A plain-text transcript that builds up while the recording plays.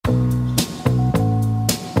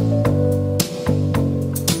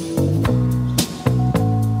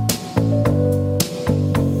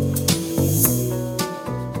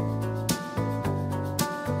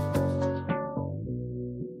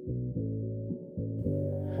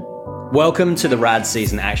Welcome to the Rad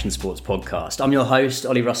Season Action Sports Podcast. I'm your host,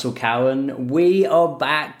 Ollie Russell Cowan. We are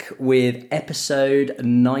back with episode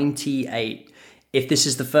 98. If this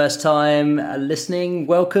is the first time listening,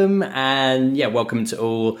 welcome. And welcome to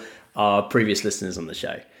all our previous listeners on the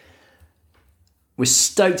show. We're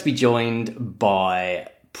stoked to be joined by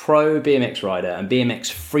pro BMX rider and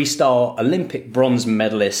BMX freestyle Olympic bronze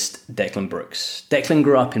medalist Declan Brooks. Declan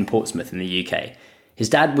grew up in Portsmouth in the UK. His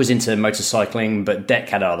dad was into motorcycling, but Dec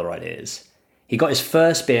had other ideas. He got his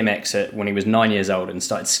first BMX when he was 9 years old and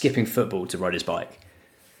started skipping football to ride his bike.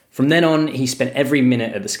 From then on, he spent every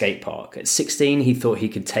minute at the skate park. At 16, he thought he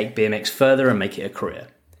could take BMX further and make it a career.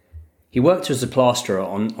 He worked as a plasterer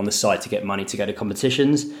on the side to get money to go to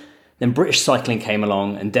competitions. Then British cycling came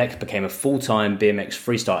along and Dec became a full-time BMX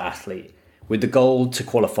freestyle athlete with the goal to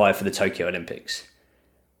qualify for the Tokyo Olympics.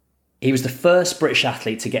 He was the first British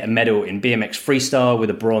athlete to get a medal in BMX freestyle with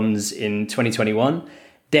a bronze in 2021.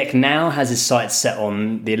 Dec now has his sights set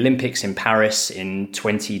on the Olympics in Paris in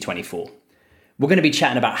 2024. We're going to be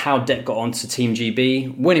chatting about how Dec got onto Team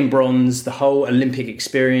GB, winning bronze, the whole Olympic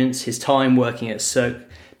experience, his time working at Cirque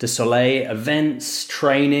du Soleil, events,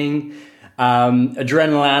 training,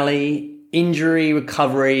 Adrenaline Alley, injury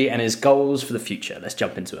recovery, and his goals for the future. Let's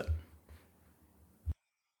jump into it.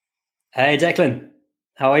 Hey, Declan.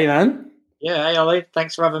 How are you, man? Yeah, hey Ollie,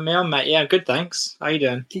 thanks for having me on, mate. Yeah, good, thanks. How you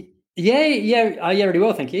doing? Yeah, really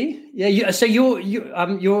well, thank you. Yeah, so you're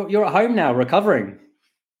at home now, recovering.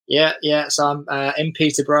 Yeah. So I'm in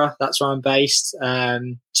Peterborough. That's where I'm based.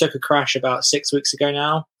 Took a crash about 6 weeks ago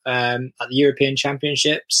now at the European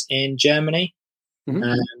Championships in Germany,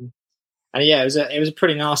 and yeah, it was a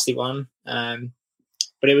pretty nasty one.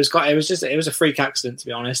 But it was a freak accident, to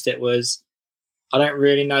be honest. I don't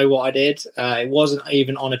really know what I did. It wasn't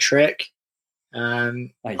even on a trick. I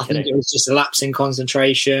think it was just a lapse in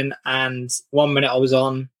concentration. And 1 minute I was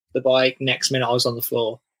on the bike, next minute I was on the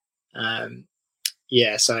floor.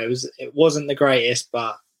 So it wasn't the greatest,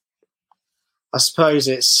 but I suppose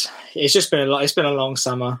it's just been a long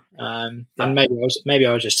summer. And maybe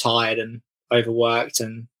I was just tired and overworked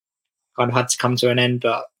and kind of had to come to an end,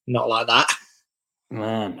 but not like that.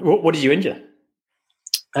 Man, what did you injure?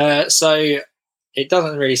 So it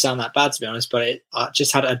doesn't really sound that bad, to be honest, but I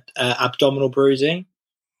just had a abdominal bruising,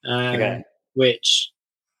 which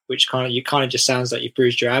kind of just sounds like you've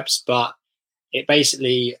bruised your abs. But it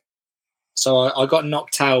basically, so I got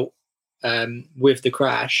knocked out with the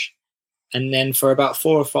crash, and then for about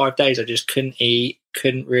 4 or 5 days I just couldn't eat,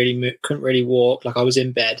 couldn't really move, couldn't really walk. Like I was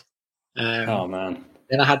in bed. Oh man!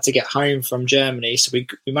 Then I had to get home from Germany, so we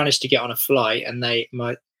managed to get on a flight, and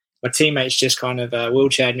my teammates just kind of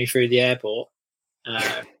wheelchaired me through the airport.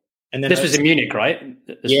 And then this was in Munich, right?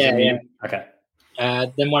 Yeah. Okay.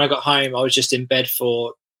 Then when I got home, I was just in bed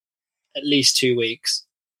for at least 2 weeks.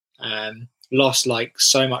 Lost like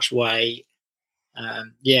so much weight.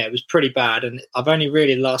 It was pretty bad, and I've only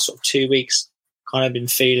really the last sort of 2 weeks kind of been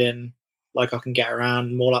feeling like I can get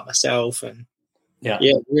around more like myself, and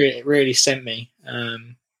it really sent me.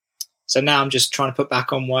 So now I'm just trying to put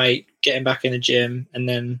back on weight, getting back in the gym, and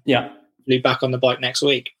then be back on the bike next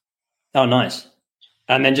week. Oh, nice.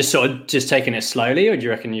 And then just taking it slowly, or do you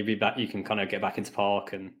reckon you'd be back? You can kind of get back into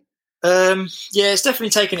park and. It's definitely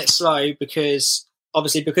taking it slow because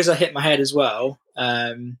I hit my head as well.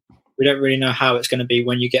 We don't really know how it's going to be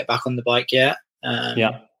when you get back on the bike yet.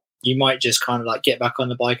 You might just kind of like get back on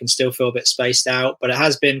the bike and still feel a bit spaced out, but it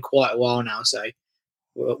has been quite a while now, so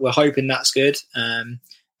we're hoping that's good.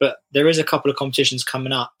 But there is a couple of competitions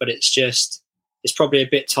coming up, but it's probably a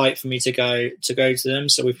bit tight for me to go to them.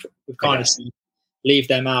 So we've kind of leave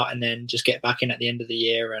them out and then just get back in at the end of the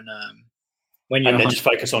year. And then just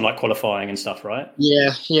focus on like qualifying and stuff, right?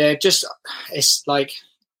 Yeah. Just it's like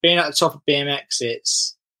being at the top of BMX.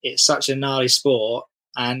 It's such a gnarly sport,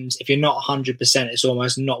 and if you're not 100%, it's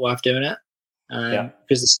almost not worth doing it.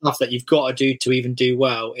 Because the stuff that you've got to do to even do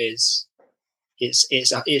well it's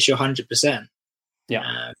your 100%.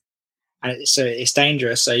 And so it's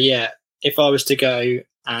dangerous. So if I was to go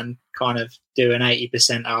and kind of do an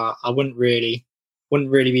 80%, I wouldn't really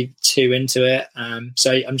be too into it.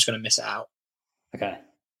 So I'm just going to miss it out. Okay.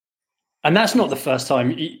 And that's not the first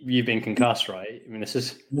time you've been concussed, right? I mean, this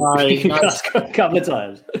is concussed a couple of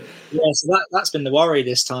times. Yeah, so that's been the worry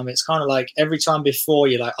this time. It's kind of like every time before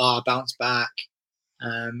you're like, I bounce back.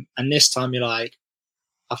 And this time you're like,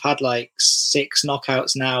 I've had like 6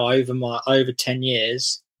 knockouts now over 10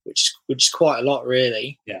 years, which is quite a lot,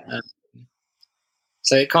 really. Yeah.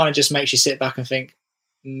 So it kind of just makes you sit back and think,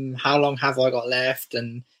 how long have I got left?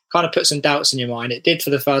 And kind of put some doubts in your mind. It did for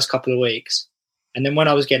the first couple of weeks. And then when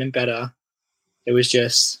I was getting better, it was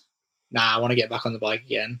just I want to get back on the bike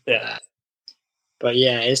again. Yeah. But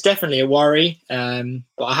yeah, it's definitely a worry.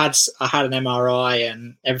 But I had an MRI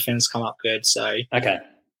and everything's come up good. So okay,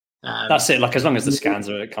 that's it. Like as long as the scans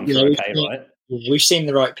are come through okay, right? Yeah, we've seen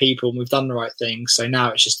the right people and we've done the right things. So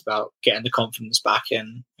now it's just about getting the confidence back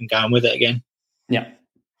and going with it again. Yeah,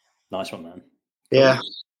 nice one, man. Cool. Yeah.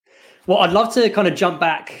 Well, I'd love to kind of jump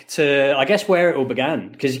back to, I guess, where it all began,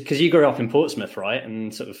 because you grew up in Portsmouth, right,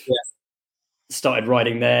 and sort of started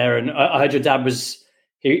riding there. And I heard your dad was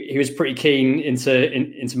he was pretty keen into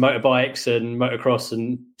motorbikes and motocross,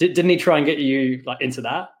 and didn't he try and get you like into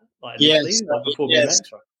that? Like initially, like before BMX,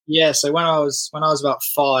 right? Yeah. So when I was about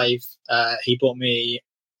 5, he bought me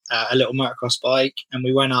a little motocross bike, and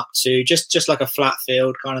we went up to just like a flat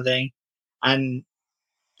field kind of thing, and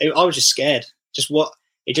I was just scared.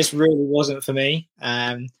 It just really wasn't for me.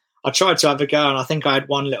 I tried to have a go, and I think I had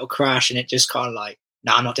one little crash, and it just kind of like,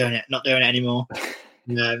 no, I'm not doing it anymore.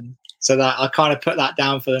 So that I kind of put that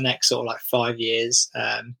down for the next sort of like 5 years.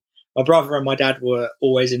 My brother and my dad were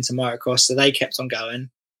always into motocross, so they kept on going.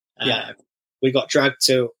 We got dragged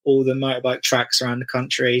to all the motorbike tracks around the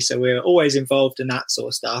country, so we were always involved in that sort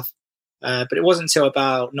of stuff. But it wasn't until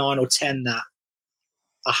about 9 or 10 that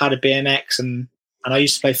I had a BMX, and I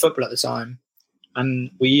used to play football at the time.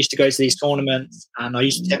 And we used to go to these tournaments, and I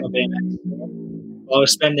used to take my BMX. I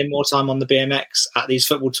was spending more time on the BMX at these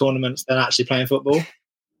football tournaments than actually playing football.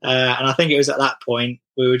 And I think it was at that point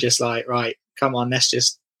we were just like, right, come on, let's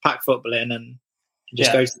just pack football in and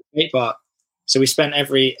just go to the skate park. So we spent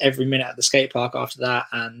every minute at the skate park after that.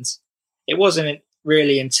 And it wasn't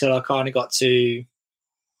really until I kind of got to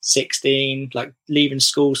 16, like leaving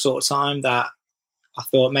school sort of time, that I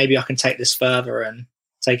thought maybe I can take this further and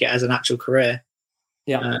take it as an actual career.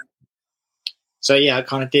 So I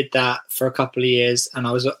kind of did that for a couple of years, and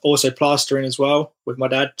I was also plastering as well with my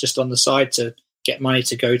dad, just on the side to get money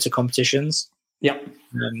to go to competitions.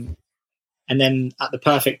 And then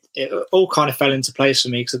it all kind of fell into place for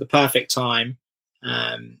me, because at the perfect time,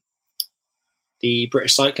 the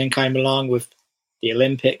British Cycling came along with the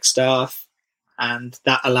Olympic stuff, and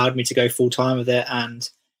that allowed me to go full time with it and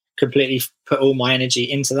completely put all my energy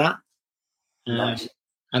into that. Nice.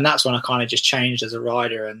 And that's when I kind of just changed as a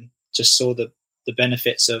rider and just saw the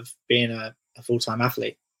benefits of being a full-time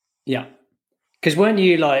athlete. Yeah. Because were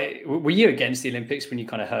you against the Olympics when you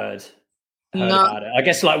kind of heard about it? I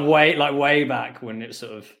guess like way back when it was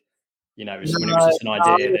sort of, when it was just an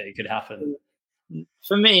idea that it could happen.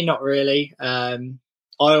 For me, not really. I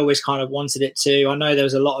always kind of wanted it to. I know there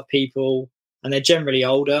was a lot of people, and they're generally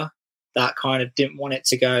older, that kind of didn't want it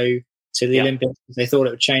to go to the Olympics because they thought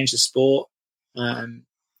it would change the sport.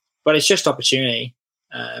 But it's just opportunity.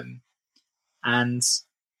 And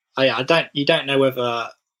you don't know whether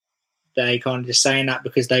they kind of just saying that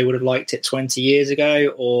because they would have liked it 20 years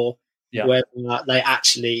ago, or whether they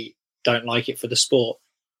actually don't like it for the sport.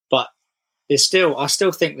 But I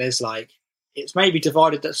still think there's it's maybe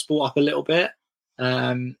divided that sport up a little bit,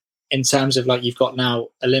 in terms of you've got now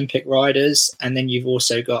Olympic riders, and then you've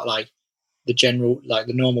also got the general,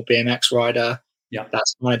 the normal BMX rider.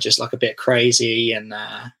 That's kind of just a bit crazy and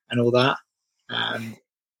all that.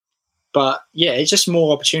 But it's just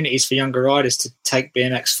more opportunities for younger riders to take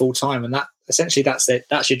BMX full time, and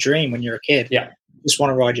that's your dream when you're a kid. You just want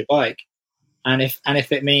to ride your bike, and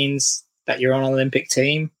if it means that you're on an Olympic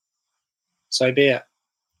team, so be it.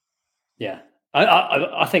 Yeah,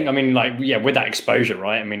 I think with that exposure,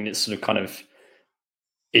 right? I mean, it's sort of kind of,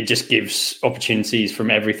 it just gives opportunities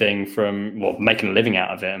from everything from making a living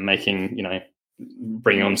out of it and making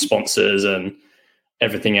bringing on sponsors and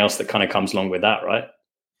everything else that kind of comes along with that, right?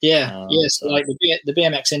 So the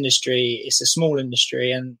BMX industry, it's a small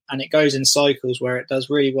industry, and it goes in cycles where it does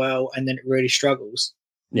really well and then it really struggles.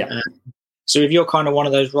 So if you're kind of one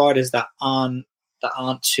of those riders that haven't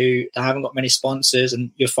got many sponsors and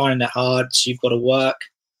you're finding it hard, so you've got to work.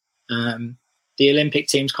 The Olympic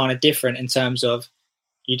team's kind of different in terms of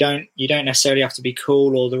you don't necessarily have to be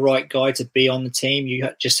cool or the right guy to be on the team. You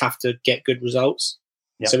just have to get good results.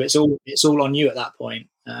 So it's all on you at that point.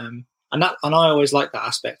 And I always like that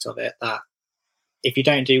aspect of it, that if you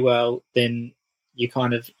don't do well, then you're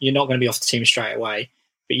not going to be off the team straight away,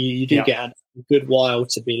 but you do get a good while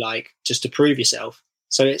to be just to prove yourself.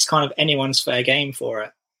 So it's kind of anyone's fair game for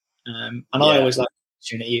it. And I always like the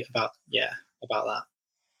opportunity about that.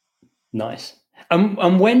 Nice.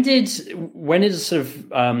 And when did sort of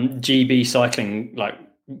GB cycling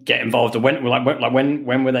get involved, or when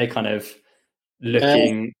were they kind of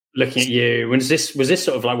looking at you? Was this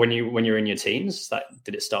sort of when you were in your teens?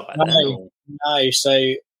 Did it start back then? No.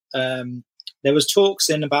 So there was talks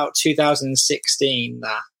in about 2016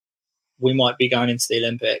 that we might be going into the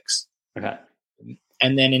Olympics. Okay.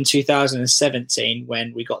 And then in 2017,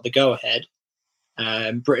 when we got the go-ahead,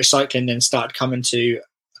 British Cycling then started coming to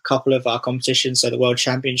a couple of our competitions, so the World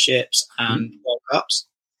Championships and World Cups.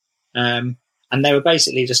 And they were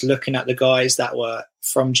basically just looking at the guys that were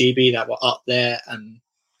from GB that were up there and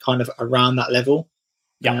kind of around that level.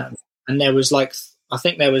 Yeah. And there was I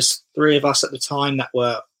think there was 3 of us at the time that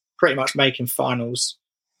were pretty much making finals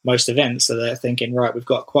most events. So they're thinking, right, we've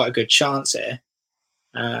got quite a good chance here.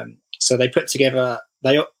 So they put together,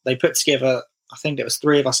 I think it was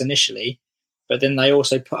 3 of us initially, but then they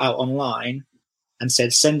also put out online and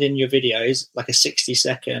said, send in your videos, like a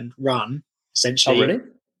 60-second run, essentially. Oh, really?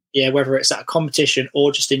 Yeah, whether it's at a competition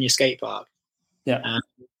or just in your skate park. Yeah.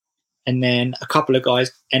 And then a couple of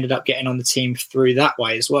guys ended up getting on the team through that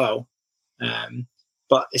way as well.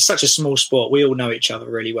 But it's such a small sport. We all know each other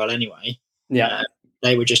really well anyway. Yeah.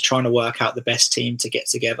 They were just trying to work out the best team to get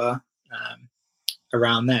together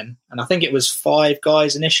around then. And I think it was 5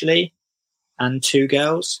 guys initially and 2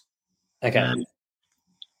 girls. Okay.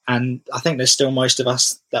 And I think there's still most of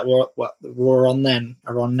us that were on then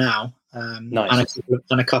are on now. Nice.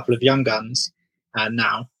 And a couple of young guns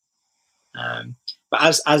now. But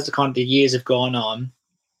as the kind of the years have gone on,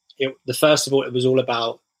 first of all, it was all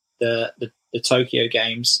about the Tokyo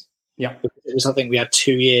Games. Yeah. It was, I think we had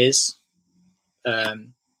 2 years.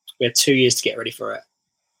 We had 2 years to get ready for it.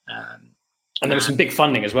 And there was some big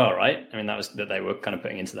funding as well, right? I mean, that they were kind of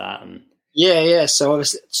putting into that. And yeah. So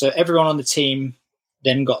everyone on the team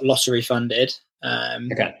then got lottery funded.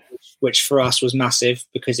 Okay. Which for us was massive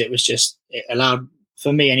because it allowed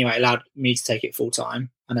me to take it full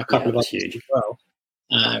time, and a couple of others as well.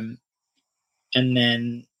 And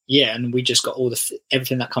then and we just got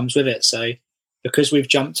everything that comes with it. So because we've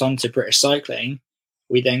jumped onto British Cycling,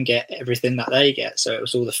 we then get everything that they get. So it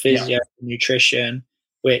was all the physio, nutrition,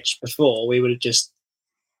 which before we would have just,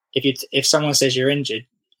 if someone says you're injured,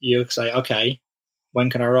 you'll say, okay, when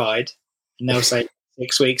can I ride? And they'll say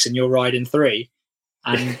 6 weeks, and you'll ride in 3.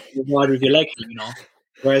 And you ride with your leg hanging off.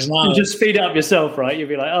 Whereas now, you just speed it up yourself, right? You'll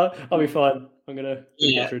be like, "Oh, I'll be fine. I'm gonna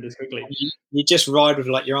get through this quickly." You just ride with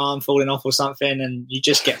like your arm falling off or something, and you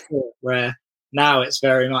just get through it. Where now it's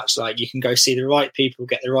very much like you can go see the right people,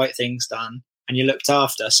 get the right things done, and you're looked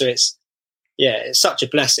after. So it's such a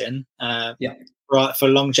blessing. For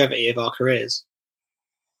longevity of our careers.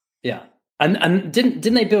 Yeah, and didn't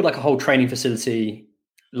they build like a whole training facility,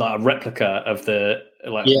 like a replica of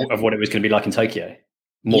of what it was going to be like in Tokyo?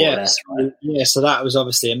 More or less, right? Yeah, so that was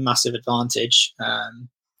obviously a massive advantage.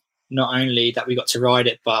 Not only that we got to ride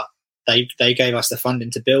it, but they gave us the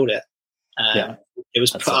funding to build it. It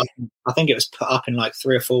was put up. I think it was put up in like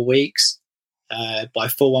 3 or 4 weeks by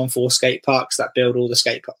 414 skate parks that build all the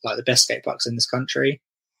the best skate parks in this country.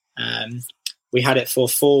 We had it for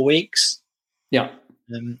 4 weeks. Yeah.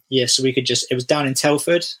 So we could it was down in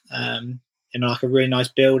Telford, in like a really nice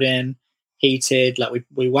building, heated. Like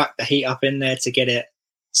we whacked the heat up in there to get it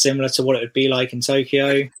similar to what it would be like in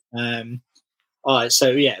Tokyo. It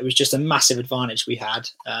was just a massive advantage we had.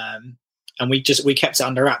 And we kept it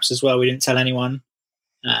under wraps as well. We didn't tell anyone.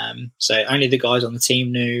 So only the guys on the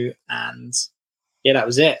team knew, and that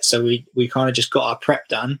was it. So we kind of just got our prep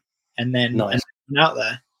done and then went out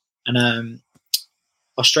there. And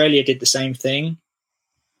Australia did the same thing,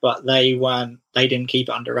 but they didn't keep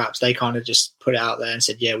it under wraps. They kind of just put it out there and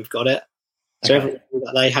said, yeah, we've got it. So everyone knew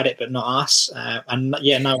that they had it, but not us. No one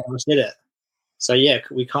else did it. So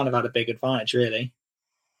we kind of had a big advantage, really.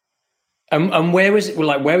 And where was it?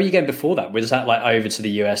 Where were you going before that? Was that like over to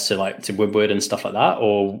the US to Woodward and stuff like that,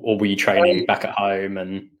 or were you training back at home?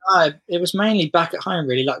 And it was mainly back at home,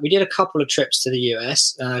 really. Like we did a couple of trips to the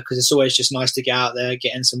US because it's always just nice to get out there,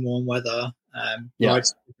 get in some warm weather, ride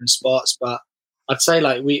some different spots. But I'd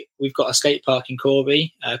say we've got a skate park in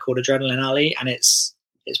Corby called Adrenaline Alley, and it's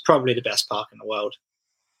probably the best park in the world.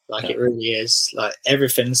 It really is. Like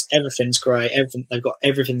everything's great. They've got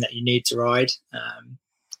everything that you need to ride.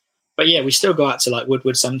 But we still go out to like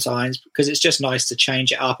Woodward sometimes because it's just nice to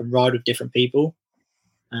change it up and ride with different people.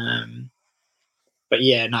 But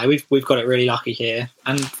we've got it really lucky here.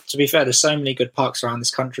 And to be fair, there's so many good parks around this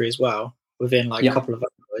country as well. Within a couple of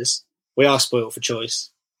hours, we are spoiled for choice.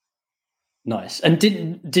 Nice. And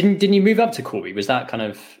didn't you move up to Corby? Was that kind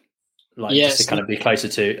of just to kind of be closer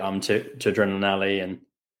to Adrenaline Alley? And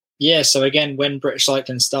so again, when British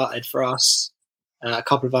Cycling started for us, a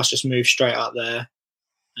couple of us just moved straight up there.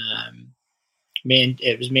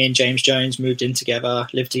 It was me and James Jones moved in together,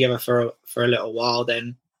 lived together for a little while.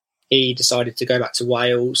 Then he decided to go back to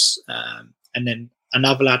Wales, and then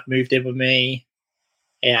another lad moved in with me.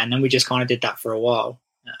 And then we just kind of did that for a while.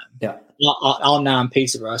 I'm now in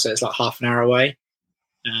Peterborough, so it's like half an hour away.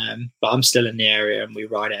 but I'm still in the area and we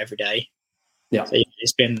ride it every day. Yeah, so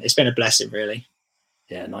it's been a blessing, really.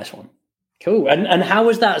 Yeah, nice one. Cool. And how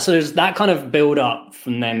was that? So is that kind of build up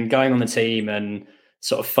from then going on the team and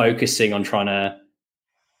sort of focusing on trying to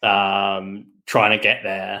get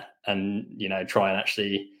there and, try and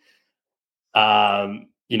actually,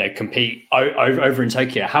 compete over in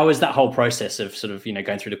Tokyo? How was that whole process of sort of,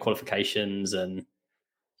 going through the qualifications? And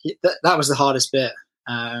that was the hardest bit.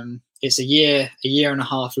 It's a year and a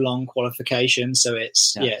half long qualification. So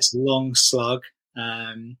it's a long slug.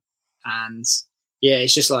 And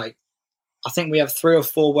it's just like, I think we have 3 or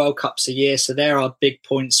 4 World Cups a year. So there are big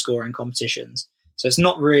point scoring competitions. So it's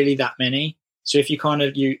not really that many. So if you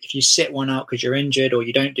if you sit one out because you're injured or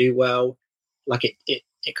you don't do well, like it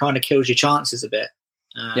kind of kills your chances a bit.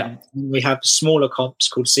 We have smaller comps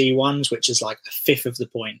called C1s, which is like a fifth of the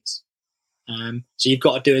points. So you've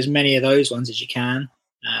got to do as many of those ones as you can,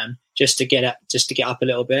 just to get up a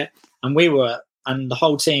little bit. And the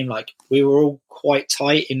whole team, like, we were all quite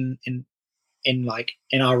tight in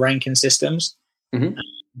our ranking systems,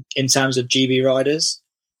 in terms of GB riders.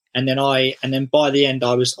 And then by the end,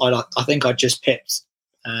 I think I just pipped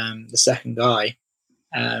the second guy.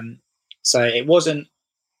 So it wasn't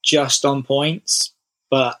just on points,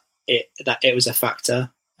 but it was a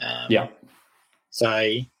factor.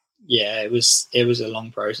 So it was a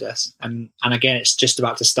long process, and again, it's just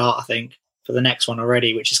about to start, I think, for the next one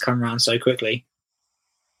already, which has come around so quickly.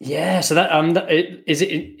 Yeah. So is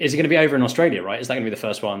it going to be over in Australia, right? Is that going to be the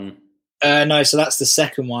first one? No, so that's the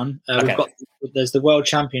second one. There's the World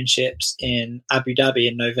Championships in Abu Dhabi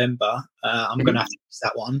in November. I'm going to have to miss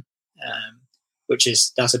that one,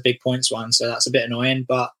 that's a big points one. So that's a bit annoying,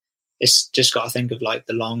 but it's just got to think of like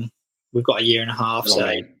we've got a year and a half.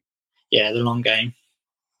 The long game.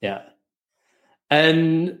 Yeah.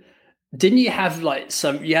 And didn't you have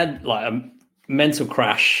you had a mental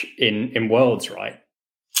crash in Worlds, right?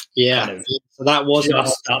 Yeah. So that was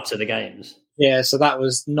just up to the games. Yeah, so that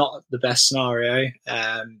was not the best scenario.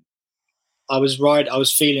 I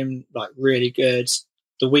was feeling like really good.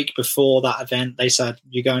 The week before that event, they said,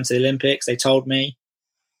 you're going to the Olympics. They told me.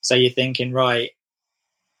 So you're thinking, right,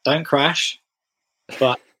 don't crash.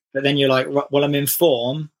 But then you're like, well, I'm in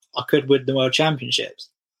form. I could win the World Championships.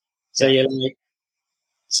 So you're like,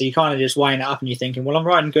 so you kind of just weighing it up and you're thinking, well, I'm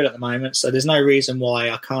riding good at the moment. So there's no reason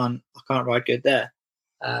why I can't ride good there.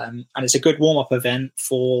 And it's a good warm-up event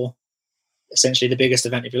for essentially the biggest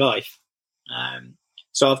event of your life.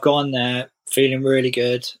 So I've gone there feeling really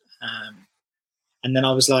good. And then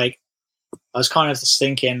I was kind of just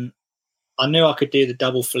thinking, I knew I could do the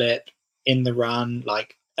double flip in the run,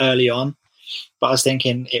 like early on, but I was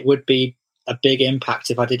thinking it would be a big impact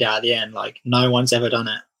if I did it at the end. Like, no one's ever done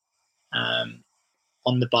it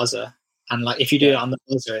on the buzzer. And like, if you do it on the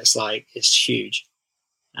buzzer, it's huge.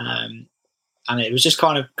 And it was just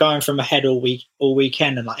kind of going from ahead all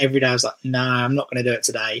weekend, and like every day I was like, no, I'm not going to do it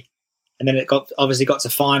today. And then it got to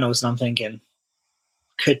finals, and I'm thinking,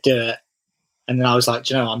 could do it. And then I was like,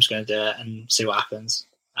 do you know what? I'm just going to do it and see what happens.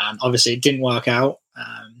 And obviously it didn't work out.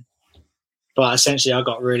 But essentially I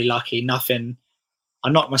got really lucky. I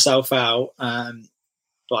knocked myself out,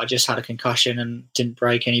 but I just had a concussion and didn't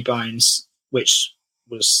break any bones, which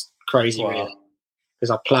was crazy, really,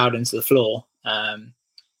 because I ploughed into the floor.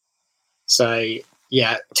 So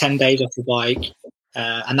 10 days off the bike,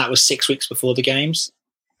 and that was 6 weeks before the games.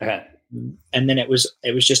 Okay. And then it was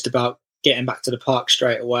just about getting back to the park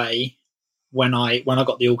straight away when I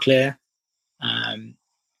got the all clear, and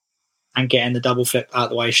getting the double flip out of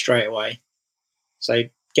the way straight away. So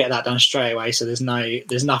get that done straight away. So there's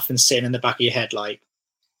nothing sitting in the back of your head like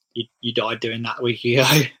you died doing that a week ago,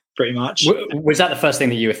 pretty much. Was that the first thing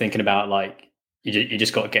that you were thinking about? Like you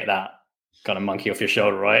just got to get that kind of monkey off your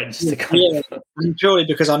shoulder, right? And purely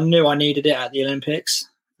because I knew I needed it at the Olympics.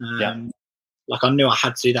 Like I knew I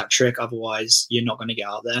had to do that trick, otherwise you're not going to get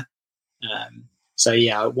out there. So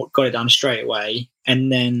I got it done straight away,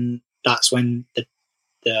 and then that's when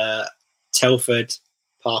the Telford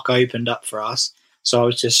Park opened up for us. So I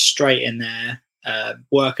was just straight in there,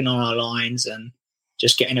 working on our lines and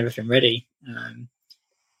just getting everything ready.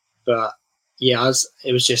 But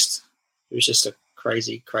it was just a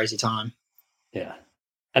crazy time. Yeah.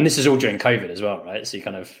 And this is all during COVID as well, right? So you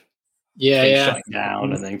kind of shutting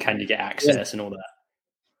down, and then can you get access and all that?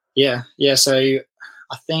 Yeah. So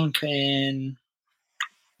I think in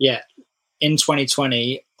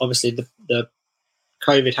 2020, obviously the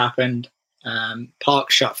COVID happened.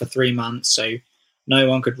 Park shut for 3 months, so no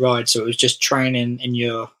one could ride. So it was just training in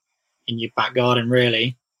your back garden,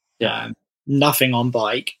 really. Nothing on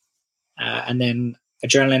bike. And then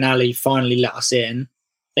Adrenaline Alley finally let us in,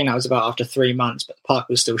 think that was about after 3 months, but the park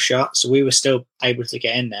was still shut, so we were still able to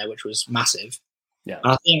get in there, which was massive. Yeah,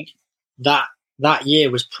 and I think that year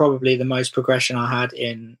was probably the most progression I had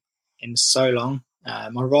in so long.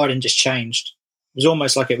 My riding just changed. It was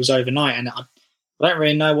almost like it was overnight, and I don't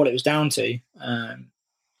really know what it was down to.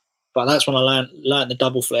 But that's when I learned the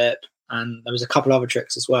double flip, and there was a couple other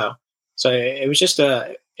tricks as well. So it was just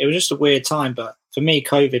a weird time. But for me,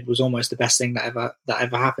 COVID was almost the best thing that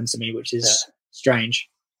ever happened to me, which is strange.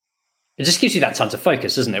 It just gives you that time to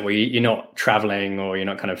focus, doesn't it? Where you're not traveling, or you're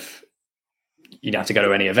not kind of, you don't have to go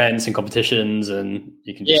to any events and competitions, and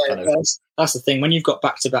you can just that's the thing. When you've got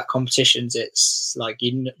back-to-back competitions, it's like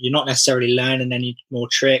you're not necessarily learning any more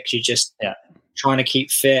tricks. You're just trying to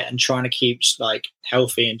keep fit and trying to keep like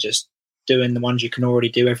healthy and just doing the ones you can already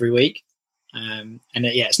do every week.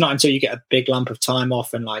 It's not until you get a big lump of time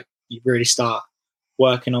off and like you really start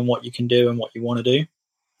working on what you can do and what you want to do.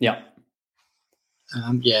 Yeah.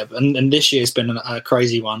 And this year's been a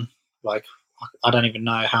crazy one. Like, I don't even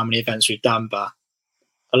know how many events we've done, but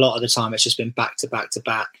a lot of the time it's just been back to back to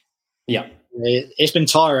back. Yeah. It's been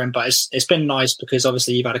tiring, but it's been nice because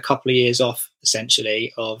obviously you've had a couple of years off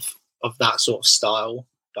essentially of that sort of style.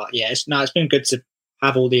 But yeah, it's been good to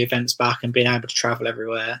have all the events back and being able to travel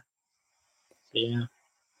everywhere. Yeah.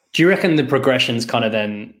 Do you reckon the progressions kind of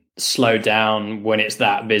then slow down when it's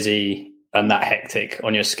that busy and that hectic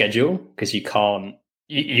on your schedule? Because you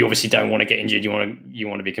obviously don't want to get injured. You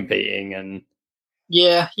want to be competing, and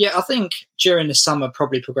yeah. I think during the summer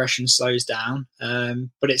probably progression slows down,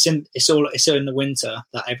 but it's in the winter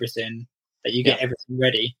that you get everything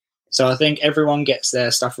ready. So I think everyone gets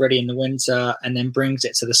their stuff ready in the winter and then brings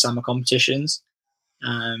it to the summer competitions,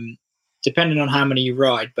 depending on how many you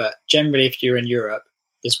ride. But generally, if you're in Europe,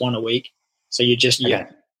 there's one a week. So you just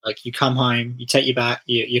like you come home, you take your bag,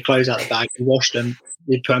 you clothes out the bag, you wash them,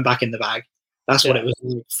 you put them back in the bag. That's what it was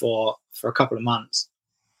like for a couple of months.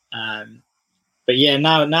 But yeah,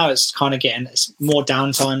 now it's kind of it's more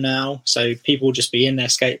downtime now. So people will just be in their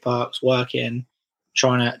skate parks working,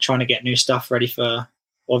 trying to get new stuff ready for.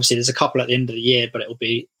 Obviously, there's a couple at the end of the year, but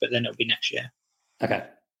then it'll be next year. Okay,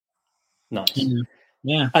 nice.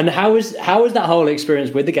 Yeah. And how was that whole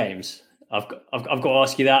experience with the games? I've got to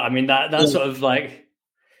ask you that. I mean, that's sort of like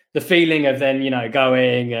the feeling of then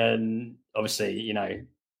going, and obviously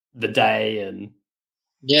the day, and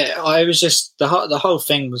I was just the whole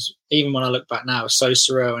thing was, even when I look back now, so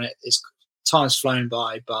surreal, and it's time's flown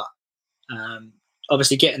by. But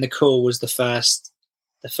obviously, getting the call was the first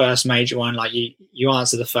major one. Like you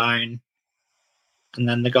answer the phone, and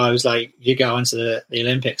then the guy was like, "You go into the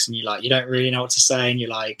Olympics," and you don't really know what to say, and you're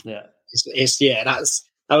like, that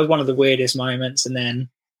was one of the weirdest moments. And then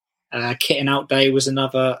kitting out day was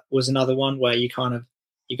another one where you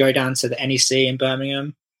go down to the NEC in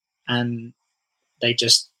Birmingham, and they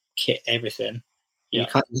just kit everything. You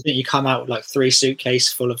come out with like 3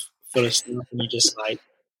 suitcases full of stuff, and you just like,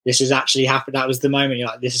 this is actually happened. That was the moment you're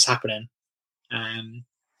like, this is happening. And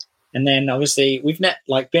then obviously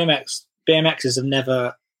BMXers have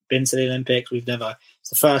never been to the Olympics. It's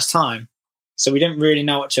the first time. So we didn't really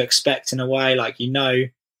know what to expect in a way. Like, you're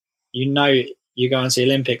going to the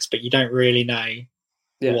Olympics, but you don't really know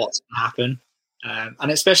what's going to happen.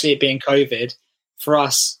 And especially it being COVID, for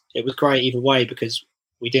us, it was great either way because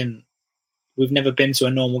we've never been to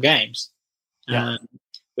a normal games.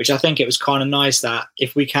 Which I think it was kind of nice that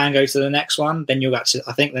if we can go to the next one, then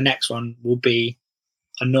I think the next one will be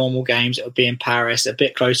a normal games. It'll be in Paris, a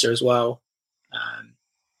bit closer as well. And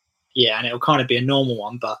it'll kind of be a normal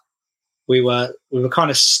one, but we were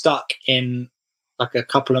kind of stuck in like a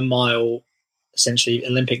couple of mile, essentially,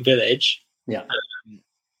 Olympic Village. Yeah.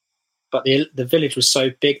 But the village was so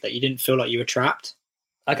big that you didn't feel like you were trapped.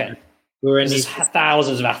 Okay. We were in these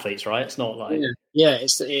thousands of athletes, right? It's not like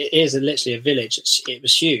it is literally a village. It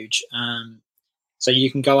was huge. So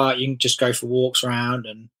you can go out, you can just go for walks around,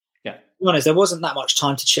 and to be honest, there wasn't that much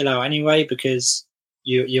time to chill out anyway because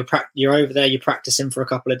you're over there, you're practicing for a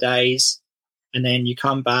couple of days, and then you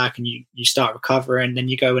come back and you start recovering, then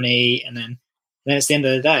you go and eat, and then it's the end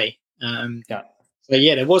of the day. So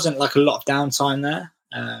there wasn't like a lot of downtime there,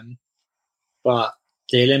 but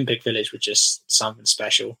the Olympic Village was just something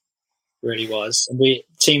special. Really was. And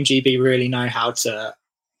Team GB really know how to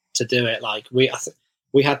do it. Like we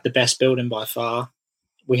had the best building by far.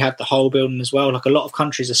 We had the whole building as well. Like, a lot of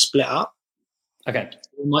countries are split up. Okay.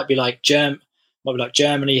 It might be like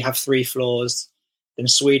Germany have 3 floors, then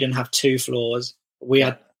Sweden have 2 floors. We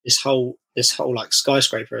had this whole like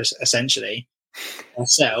skyscraper essentially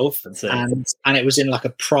ourselves, and it was in like a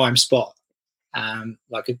prime spot,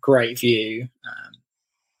 like a great view,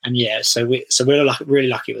 so we're really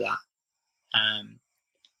lucky with that.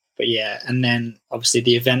 yeah, and then obviously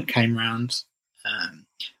the event came round.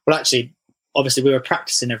 Well, actually, obviously we were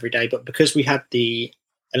practicing every day, but because we had the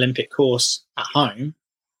Olympic course at home,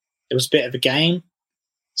 it was a bit of a game.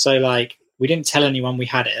 So like we didn't tell anyone we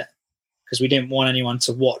had it because we didn't want anyone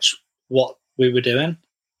to watch what we were doing.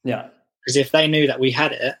 Yeah. Because if they knew that we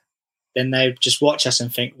had it, then they'd just watch us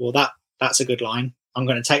and think, well, that's a good line. I'm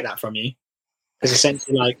going to take that from you. Because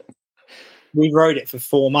essentially, like, we rode it for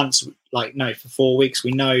 4 months. For 4 weeks.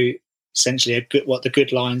 We know essentially what the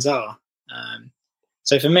good lines are.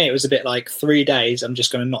 So for me, it was a bit like 3 days. I'm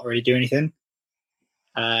just going to not really do anything,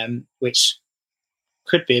 which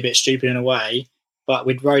could be a bit stupid in a way. But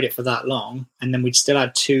we'd rode it for that long, and then we'd still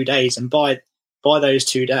had 2 days. And by those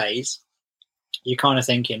 2 days, you're kind of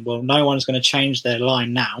thinking, well, no one's going to change their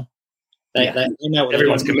line now. They know what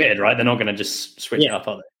everyone's committed, right? They're not going to just switch it up,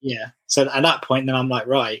 are they? Yeah. So at that point, then I'm like,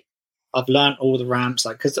 right, I've learned all the ramps,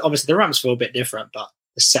 like, because obviously the ramps feel a bit different, but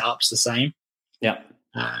the setup's the same. Yeah.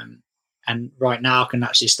 And right now I can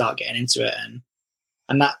actually start getting into it,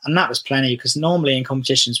 and that was plenty, because normally in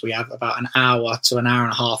competitions we have about an hour to an hour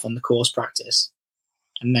and a half on the course practice,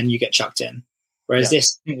 and then you get chucked in. Whereas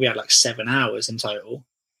this, I think we had like 7 hours in total.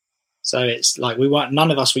 So it's like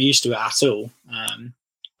none of us were used to it at all.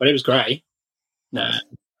 But it was great. Nice.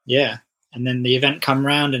 Yeah. And then the event come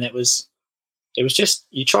round, and it was just,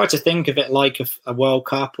 you try to think of it like a World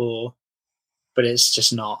Cup, but it's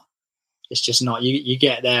just not. It's just not. You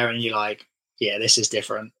get there and you're like, yeah, this is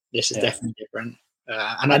different. This is definitely different.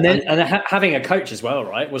 And having a coach as well,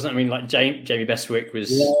 right? Wasn't it? I mean, like Jamie Bestwick was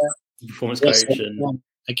the performance coach. And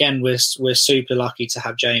again, we're super lucky to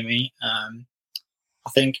have Jamie. I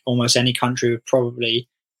think almost any country would probably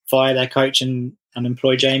fire their coach and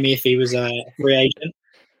employ Jamie if he was a free agent.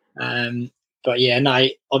 But yeah, no,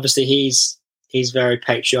 obviously he's very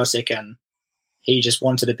patriotic, and he just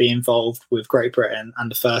wanted to be involved with Great Britain and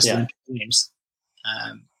the first Olympic Games.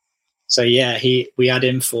 So yeah, we've had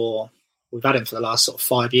him for the last sort of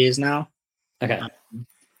 5 years now. Okay.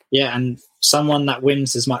 And someone that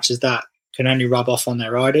wins as much as that can only rub off on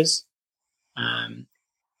their riders. And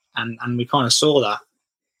we kind of saw that.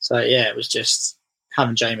 So yeah, it was just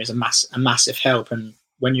having Jamie as a massive help. And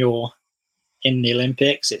when you're in the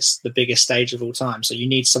Olympics, it's the biggest stage of all time. So you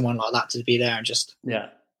need someone like that to be there and just kind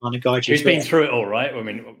of guide you. Who's been through it all, right? I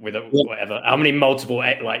mean, with whatever, how many multiple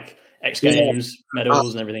like X Games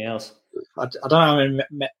medals and everything else? I don't know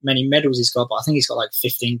how many medals he's got, but I think he's got like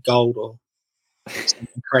 15 gold or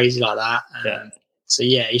something crazy like that. So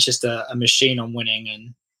yeah, he's just a machine on winning,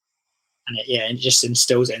 and it just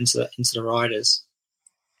instills it into the riders.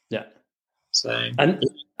 Yeah. So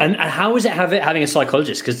and how was it having a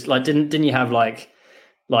psychologist? Because like didn't you have like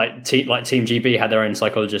Team GB had their own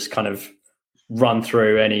psychologist kind of run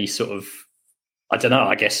through any sort of, I don't know,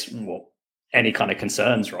 I guess any kind of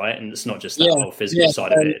concerns, right? And it's not just that whole physical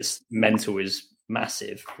side of it. It's mental is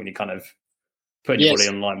massive when you kind of put your body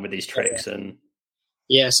online with these tricks and.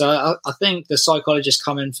 Yeah, so I think the psychologist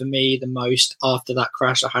come in for me the most after that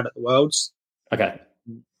crash I had at the Worlds. Okay.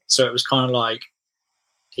 So it was kind of like,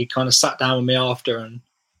 he kind of sat down with me after and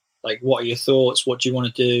like, what are your thoughts? What do you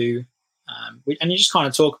want to do? And you just kind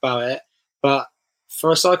of talk about it. But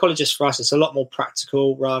for a psychologist, for us, it's a lot more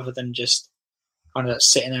practical rather than just kind of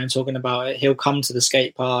sitting there and talking about it. He'll come to the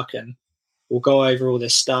skate park and we'll go over all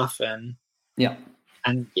this stuff. And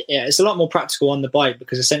it's a lot more practical on the bike,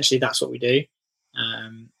 because essentially that's what we do.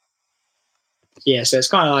 So it's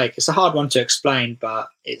kind of like, it's a hard one to explain, but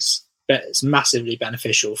it's massively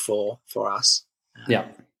beneficial for us.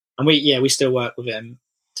 And we still work with him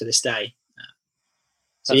to this day.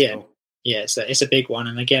 So it's a big one.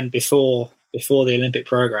 And again, before the Olympic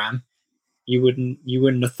program, you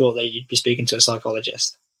wouldn't have thought that you'd be speaking to a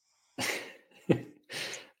psychologist.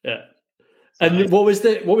 Yeah. And what was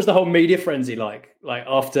the whole media frenzy like? Like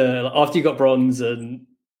after you got bronze, and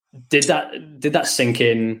did that sink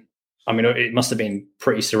in? I mean, it must have been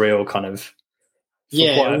pretty surreal, kind of.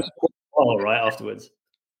 Right afterwards.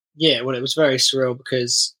 Yeah, well, it was very surreal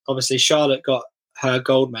because obviously Charlotte got her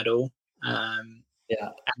gold medal. And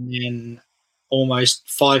then almost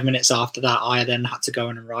 5 minutes after that, I then had to go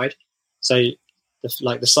in and ride. So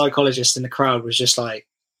the psychologist in the crowd was just like,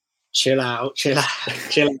 chill out.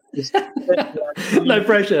 No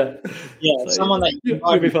pressure. Yeah, so someone that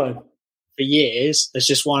you'll be fine. For years has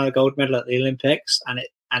just won a gold medal at the Olympics, and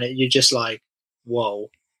you're just like, whoa,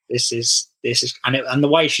 this is and the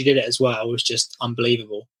way she did it as well was just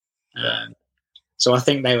unbelievable. So I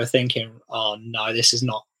think they were thinking, oh no, this is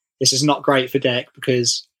not great for Dec,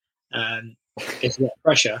 because it's a lot of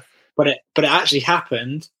pressure. But it actually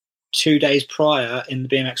happened 2 days prior in the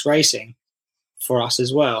BMX racing for us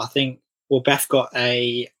as well. I think Beth got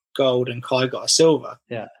a gold and Kai got a silver.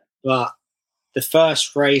 Yeah. But the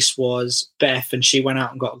first race was Beth, and she went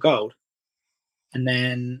out and got gold. And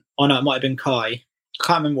then, it might have been Kai. I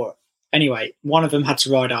can't remember what. Anyway, one of them had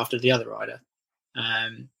to ride after the other rider.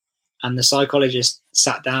 And the psychologist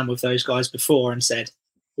sat down with those guys before and said,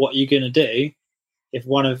 what are you going to do if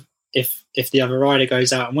the other rider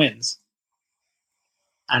goes out and wins?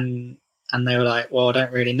 And they were like, well, I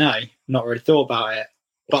don't really know. Not really thought about it.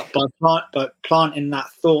 But by planting that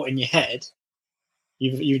thought in your head,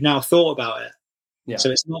 you've now thought about it. Yeah. So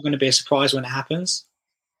it's not going to be a surprise when it happens.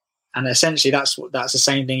 And essentially, that's the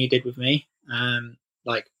same thing he did with me.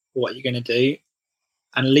 Like, what you're going to do,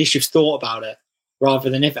 and at least you've thought about it, rather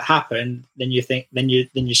than if it happened, then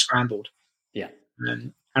you scrambled. Yeah.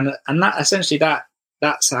 And that essentially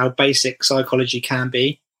that's how basic psychology can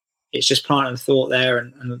be. It's just planting a thought there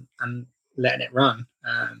and letting it run.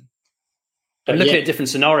 But looking at different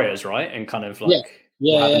scenarios, right? And kind of like,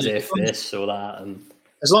 what happens if this or that? And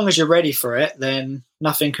as long as you're ready for it, then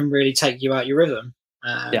nothing can really take you out your rhythm.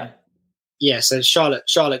 So Charlotte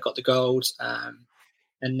got the gold,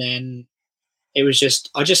 and then it was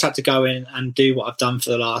I just had to go in and do what I've done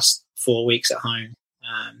for the last 4 weeks at home.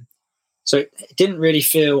 So I didn't really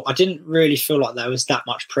feel like there was that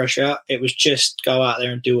much pressure. It was just go out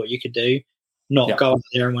there and do what you could do, not go out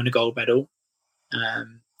there and win a gold medal.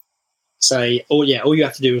 So all you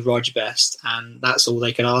have to do is ride your best, and that's all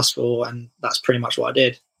they could ask for, and that's pretty much what I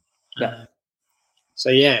did. So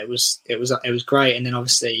it was great. And then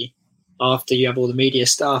obviously after you have all the media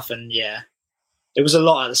stuff, and it was a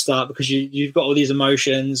lot at the start because you've got all these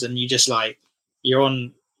emotions, and you just like you're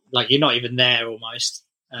not even there almost.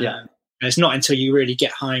 And it's not until you really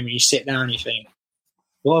get home and you sit down and you think,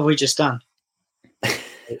 what have we just done?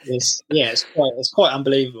 It's quite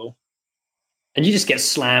unbelievable. And you just get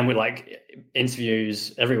slammed with like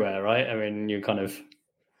interviews everywhere, right? I mean, you kind of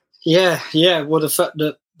Well,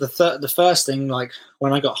 the first thing, like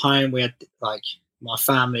when I got home, we had like my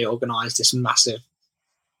family organised this massive.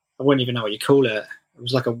 I wouldn't even know what you call it. It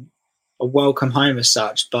was like a welcome home as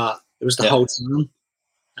such, but it was the whole town.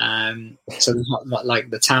 So like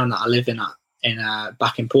the town that I live in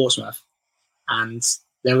back in Portsmouth, and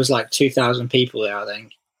there was like 2,000 people there. I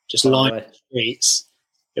think just lining the streets.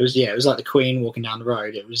 It was like the Queen walking down the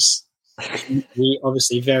road. It was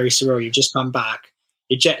obviously very surreal. You just come back,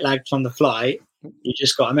 you're jet lagged from the flight, you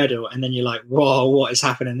just got a medal, and then you're like, whoa, what is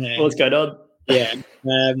happening there? What's going on?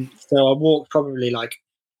 So I walked probably I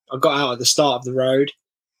got out at the start of the road,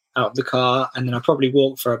 out of the car, and then I probably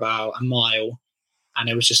walked for about a mile, and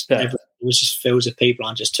it was just fields of people.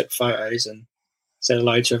 I just took photos and said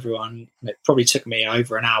hello to everyone. And it probably took me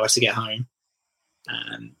over an hour to get home,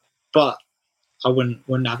 but I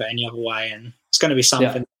wouldn't have it any other way, and it's going to be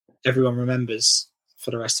something everyone remembers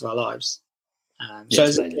for the rest of our lives. So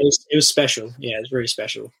it was special. Yeah, it was really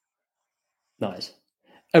special. Nice.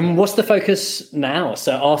 And what's the focus now?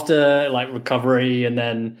 So after like recovery, and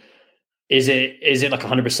then is it like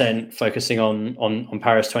 100% focusing on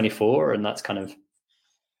Paris 24, and that's kind of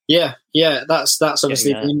that's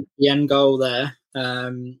obviously the end goal there.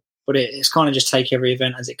 But it's kind of just take every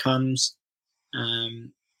event as it comes,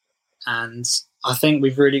 and I think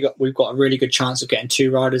we've got a really good chance of getting 2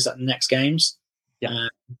 riders at the next games.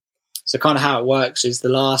 So kind of how it works is the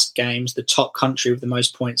last games, the top country with the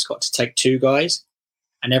most points got to take 2 guys,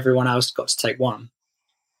 and everyone else got to take 1.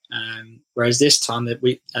 Whereas this time that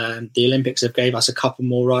the Olympics have gave us a couple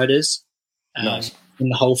more riders in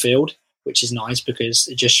the whole field, which is nice because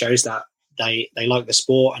it just shows that they like the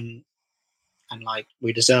sport and like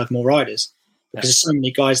we deserve more riders, because there's so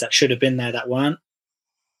many guys that should have been there that weren't,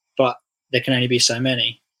 but there can only be so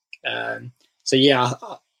many.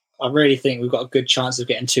 I really think we've got a good chance of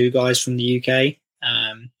getting 2 guys from the UK,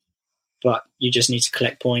 but you just need to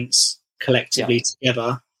collect points collectively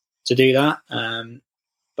together to do that.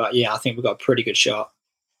 But I think we've got a pretty good shot.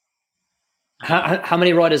 How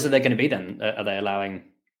many riders are there going to be then? Are they allowing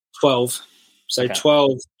 12? So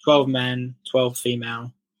 12 men, 12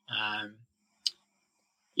 female.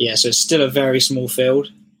 So it's still a very small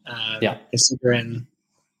field. Considering,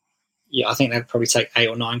 I think they'd probably take 8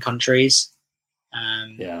 or 9 countries.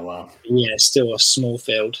 Wow. It's still a small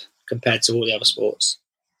field compared to all the other sports.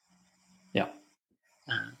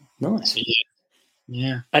 Nice.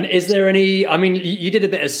 And is there any? I mean, you did a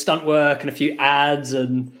bit of stunt work and a few ads,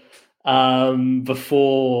 and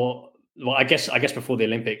before. Well, I guess before the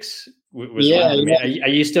Olympics was around. I mean, are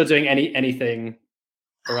you still doing anything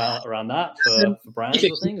around that for brands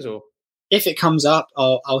or things? Or if it comes up,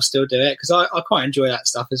 I'll still do it because I quite enjoy that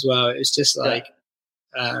stuff as well. It was just like,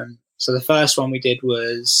 so the first one we did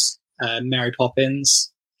was Mary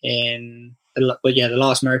Poppins in the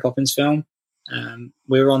last Mary Poppins film.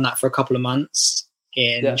 We were on that for a couple of months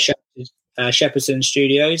in Shepperton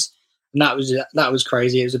Studios, and that was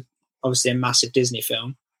crazy. It was obviously a massive Disney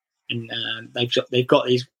film, and they've got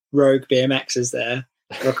these rogue BMXers there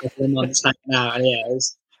for a couple of months hanging out, and it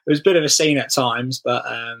was a bit of a scene at times, but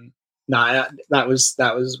that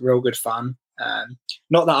was real good fun.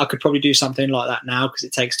 Not that I could probably do something like that now because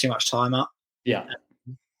it takes too much time up. Yeah.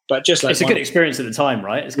 But just like it's a good experience at the time,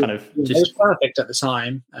 right? It's kind of it was perfect at the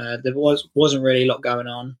time. There wasn't really a lot going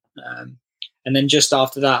on, and then just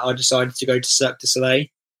after that, I decided to go to Cirque du Soleil.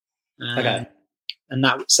 Okay, and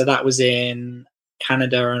that was in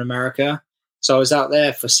Canada and America. So I was out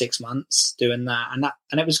there for 6 months doing that,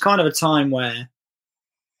 and it was kind of a time where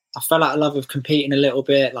I fell out of love with competing a little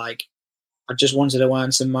bit. Like I just wanted to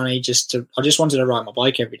earn some money, I just wanted to ride my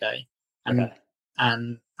bike every day, and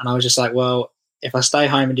I was just like, well, if I stay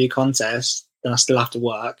home and do contests, then I still have to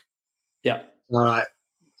work. Yeah. All right.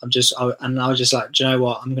 I was just like, do you know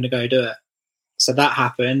what? I'm going to go do it. So that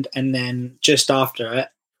happened. And then just after it,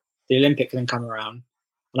 the Olympics then come around,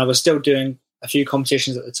 and I was still doing a few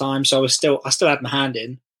competitions at the time. So I still had my hand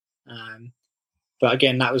in. But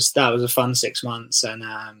again, that was a fun 6 months. And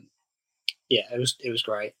it was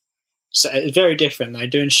great. So it's very different though.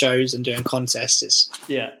 Doing shows and doing contests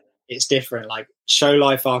it's different. Like show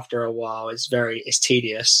life after a while it's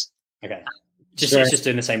tedious. Okay. It's just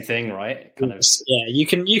doing the same thing, right? Kind of. Yeah, you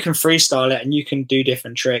can freestyle it and you can do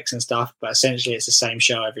different tricks and stuff, but essentially it's the same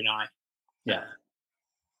show every night. Yeah.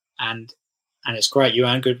 And it's great. You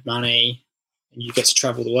earn good money and you get to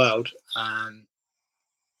travel the world.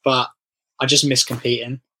 But I just miss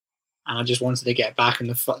competing, and I just wanted to get back, and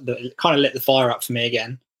the kind of lit the fire up for me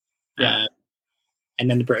again. Yeah. And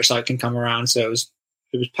then the British Cycling come around, so it was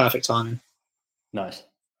perfect timing. Nice.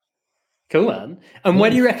 Cool, man. And where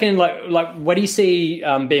do you reckon, like where do you see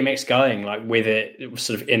BMX going, like with it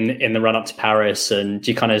sort of in the run up to Paris? And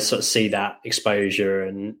do you kind of sort of see that exposure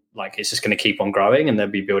and like it's just going to keep on growing and they'll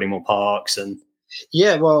be building more parks? And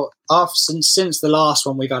yeah, well, since the last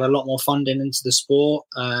one, we've had a lot more funding into the sport.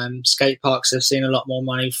 Skate parks have seen a lot more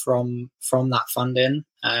money from that funding.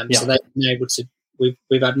 So they've been able to.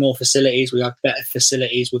 We've had more facilities. We have better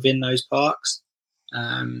facilities within those parks.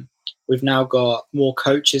 We've now got more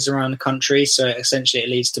coaches around the country, so essentially it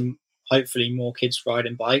leads to hopefully more kids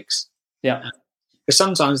riding bikes. Yeah, because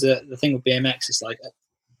sometimes the thing with BMX is like a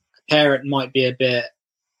parent might be a bit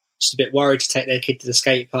worried to take their kid to the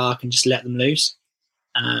skate park and just let them loose.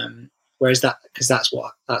 Whereas because that's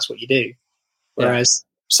what you do. Whereas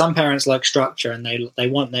some parents like structure and they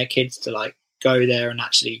want their kids to like go there and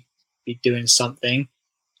actually be doing something.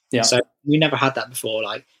 Yeah. So we never had that before.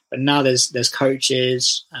 But now there's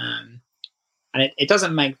coaches, and it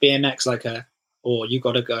doesn't make BMX like you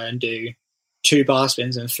got to go and do 2 bar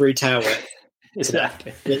spins and 3 tail whips.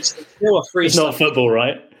 Exactly. It's still a free. It's not football,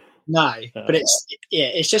 right? No, but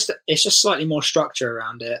it's just slightly more structure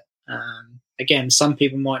around it. Again, some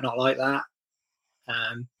people might not like that,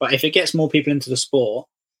 but if it gets more people into the sport,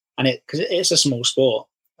 and because it's a small sport,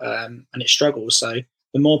 and it struggles, so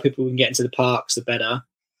the more people we can get into the parks, the better.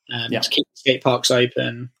 To keep the skate parks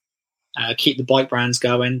open, keep the bike brands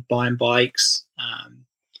going, buying bikes.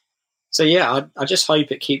 So I just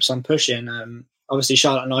hope it keeps on pushing. Obviously,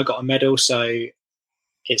 Charlotte and I got a medal, so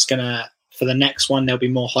it's gonna, for the next one there'll be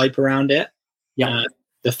more hype around it. Yeah,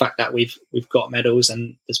 the fact that we've got medals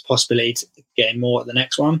and there's possibility to getting more at the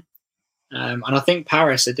next one. And I think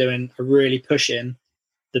Paris are really pushing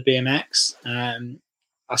the BMX. I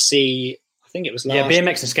think it was last. Yeah,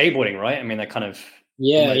 BMX and skateboarding, right? I mean, they're kind of.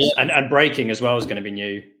 Yeah. And braking as well is going to be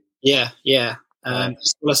new. Yeah. Well,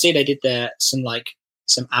 I see they did some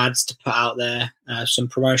ads to put out there, some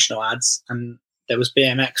promotional ads, and there was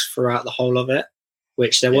BMX throughout the whole of it,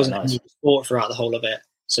 which there wasn't any sport throughout the whole of it.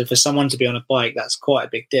 So for someone to be on a bike, that's quite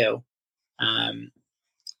a big deal.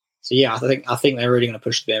 So I think they're really going to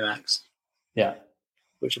push the BMX. Yeah,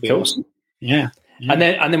 which will be awesome. Yeah. And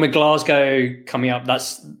then with Glasgow coming up,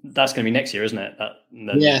 that's going to be next year, isn't it?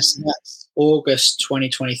 Yes, that's August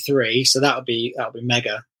 2023. So that'll be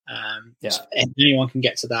mega. If anyone can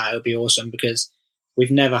get to that, it'll be awesome, because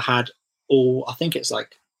we've never had I think it's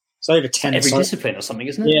over 10 every discipline or something,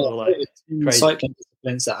 isn't it? Yeah, cycling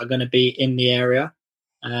disciplines that are going to be in the area.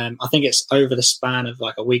 I think it's over the span of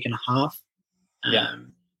a week and a half.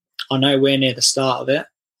 I know we're near the start of it.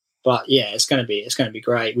 But it's going to be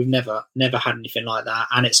great. We've never had anything like that,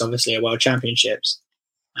 and it's obviously a World Championships.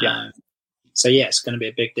 So it's going to be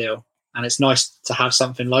a big deal, and it's nice to have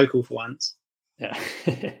something local for once. Yeah.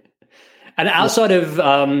 And outside of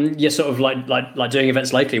sort of like doing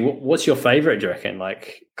events locally, what's your favourite? Do you reckon?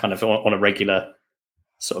 Like kind of on a regular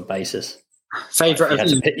sort of basis? Favorite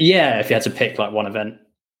event? If you had to pick like one event.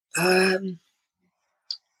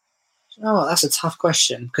 That's a tough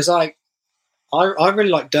question because I really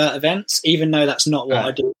like dirt events, even though that's not what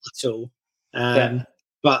I do at all.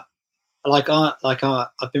 But I've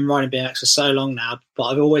been riding BMX for so long now, but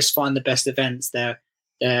I've always find the best events. They're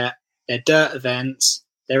dirt events.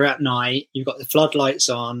 They're at night. You've got the floodlights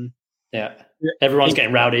on. Yeah, everyone's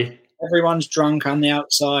getting rowdy. Everyone's drunk on the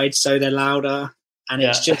outside, so they're louder, and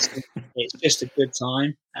it's just a good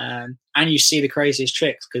time. And you see the craziest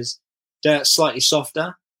tricks because dirt's slightly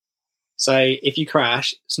softer. So if you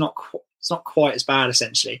crash, it's not quite as bad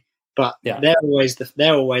essentially. But they're always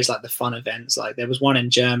like the fun events. Like there was one in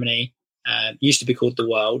Germany, used to be called the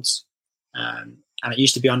Worlds, and it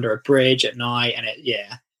used to be under a bridge at night. And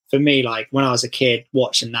for me, like when I was a kid,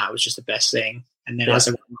 watching that was just the best thing. And then as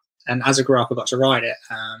I grew up, I got to ride it.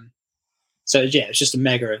 So it's just a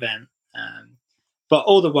mega event. But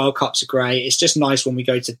all the World Cups are great. It's just nice when we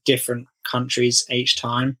go to different countries each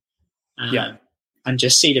time, and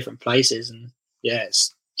just see different places. And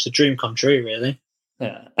it's a dream come true, really.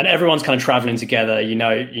 Yeah, and everyone's kind of traveling together. You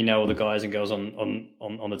know all the guys and girls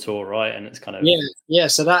on the tour, right? And it's kind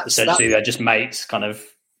of So that's essentially they're just mates, kind of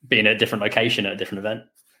being at a different location at a different event.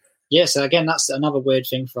 Yeah, so again, that's another weird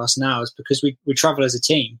thing for us now is because we travel as a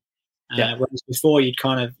team. Whereas before you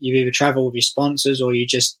either travel with your sponsors or you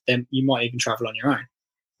might even travel on your own.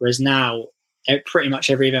 Whereas now, pretty much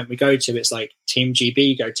every event we go to, it's like Team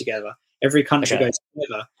GB go together. Every country goes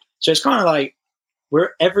together. So it's kind of like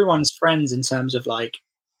everyone's friends in terms of like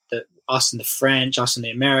us and the French, us and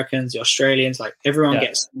the Americans, the Australians. Like everyone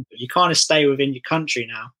gets. You kind of stay within your country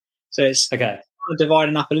now. So it's kind of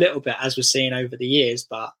dividing up a little bit as we're seeing over the years.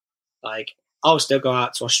 But like I'll still go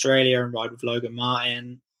out to Australia and ride with Logan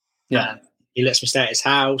Martin. Yeah, and he lets me stay at his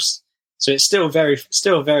house, so it's still a very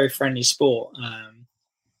friendly sport.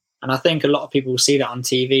 And I think a lot of people will see that on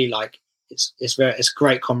TV. Like it's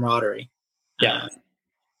great camaraderie. Yeah.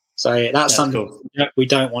 So that's something cool. We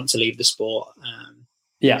don't want to leave the sport.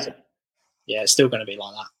 So, it's still going to be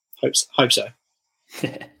like that. Hope so.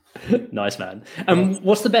 Nice, man.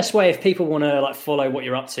 What's the best way if people want to like follow what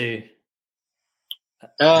you're up to?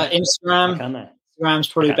 Instagram. Instagram's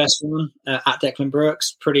probably the best one. At Declan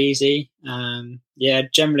Brooks, pretty easy.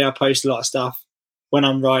 Generally I post a lot of stuff when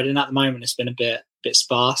I'm riding. At the moment, it's been a bit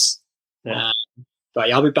sparse. Yeah.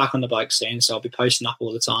 But I'll be back on the bike soon, so I'll be posting up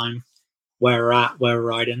all the time where we're at, where we're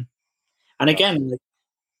riding. And again,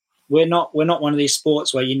 we're not one of these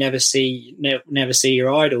sports where you never see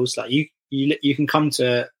your idols. Like you can come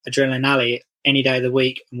to Adrenaline Alley any day of the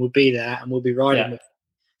week, and we'll be there and we'll be riding.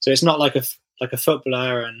 So it's not like a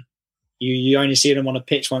footballer and you only see them on a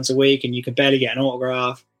pitch once a week and you can barely get an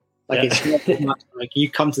autograph. It's not much like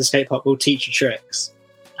you come to the skate park, we'll teach you tricks.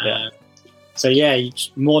 You're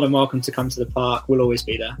more than welcome to come to the park. We'll always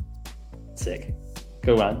be there. Sick.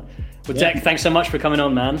 Cool, man. Well, Dec, thanks so much for coming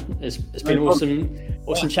on, man. It's been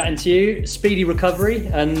awesome chatting to you. Speedy recovery,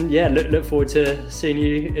 and look forward to seeing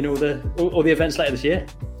you in all the events later this year.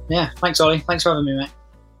 Yeah, thanks, Ollie. Thanks for having me, mate.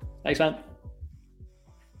 Thanks, man.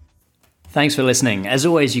 Thanks for listening. As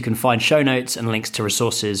always, you can find show notes and links to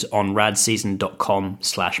resources on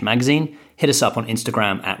radseason.com/magazine. Hit us up on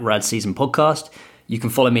Instagram at radseasonpodcast. You can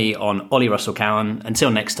follow me on Ollie Russell Cowan.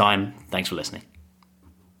 Until next time, thanks for listening.